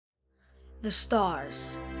The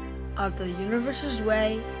stars are the universe's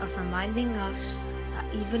way of reminding us that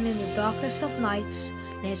even in the darkest of nights,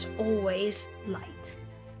 there's always light.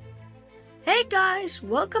 Hey guys,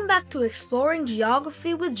 welcome back to Exploring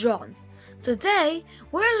Geography with Gjon. Today,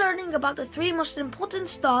 we're learning about the three most important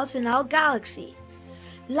stars in our galaxy.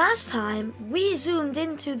 Last time, we zoomed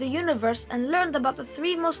into the universe and learned about the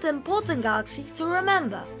three most important galaxies to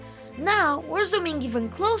remember. Now, we're zooming even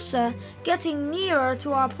closer, getting nearer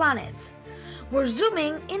to our planet. We're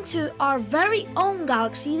zooming into our very own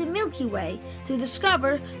galaxy, the Milky Way, to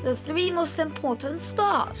discover the three most important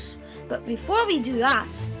stars. But before we do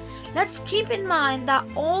that, let's keep in mind that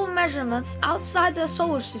all measurements outside the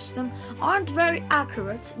solar system aren't very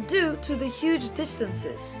accurate due to the huge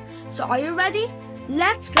distances. So are you ready?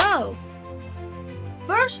 Let's go!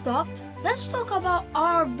 First up, let's talk about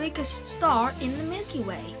our biggest star in the Milky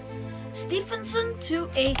Way, Stephenson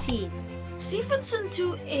 218. Stephenson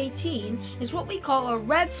 218 is what we call a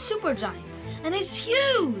red supergiant, and it's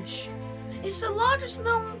huge! It's the largest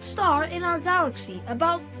known star in our galaxy,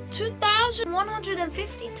 about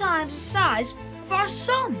 2,150 times the size of our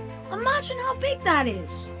Sun. Imagine how big that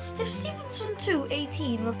is! If Stephenson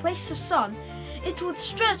 218 replaced the Sun, it would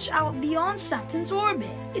stretch out beyond Saturn's orbit.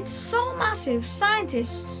 It's so massive,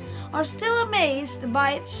 scientists are still amazed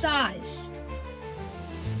by its size.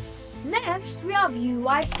 Next, we have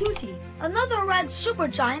UY Scuti, another red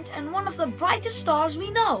supergiant and one of the brightest stars we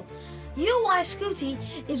know. UY Scuti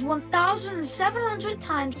is 1,700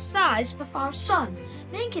 times the size of our Sun,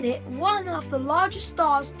 making it one of the largest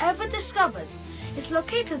stars ever discovered. It's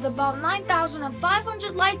located about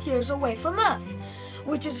 9,500 light years away from Earth,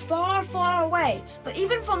 which is far, far away, but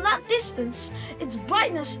even from that distance, its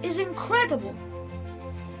brightness is incredible.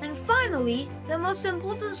 And finally, the most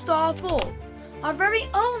important star of all, our very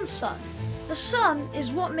own Sun. The Sun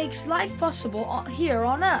is what makes life possible here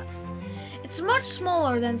on Earth. It's much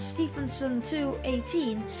smaller than Stephenson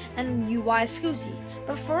 218 and UY Scuti,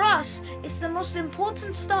 but for us, it's the most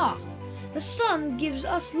important star. The Sun gives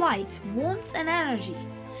us light, warmth and energy.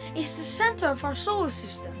 It's the center of our solar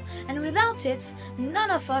system, and without it, none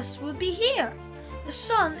of us would be here. The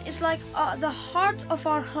Sun is like the heart of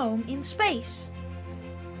our home in space.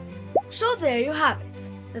 So there you have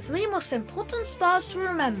it. The three most important stars to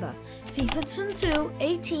remember: Stephenson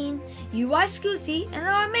 218, UY Scuti, and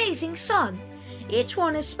our amazing Sun. Each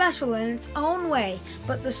one is special in its own way,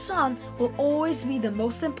 but the Sun will always be the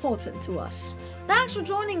most important to us. Thanks for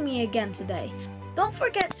joining me again today. Don't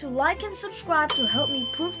forget to like and subscribe to help me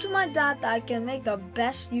prove to my dad that I can make the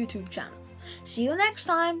best YouTube channel. See you next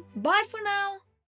time. Bye for now.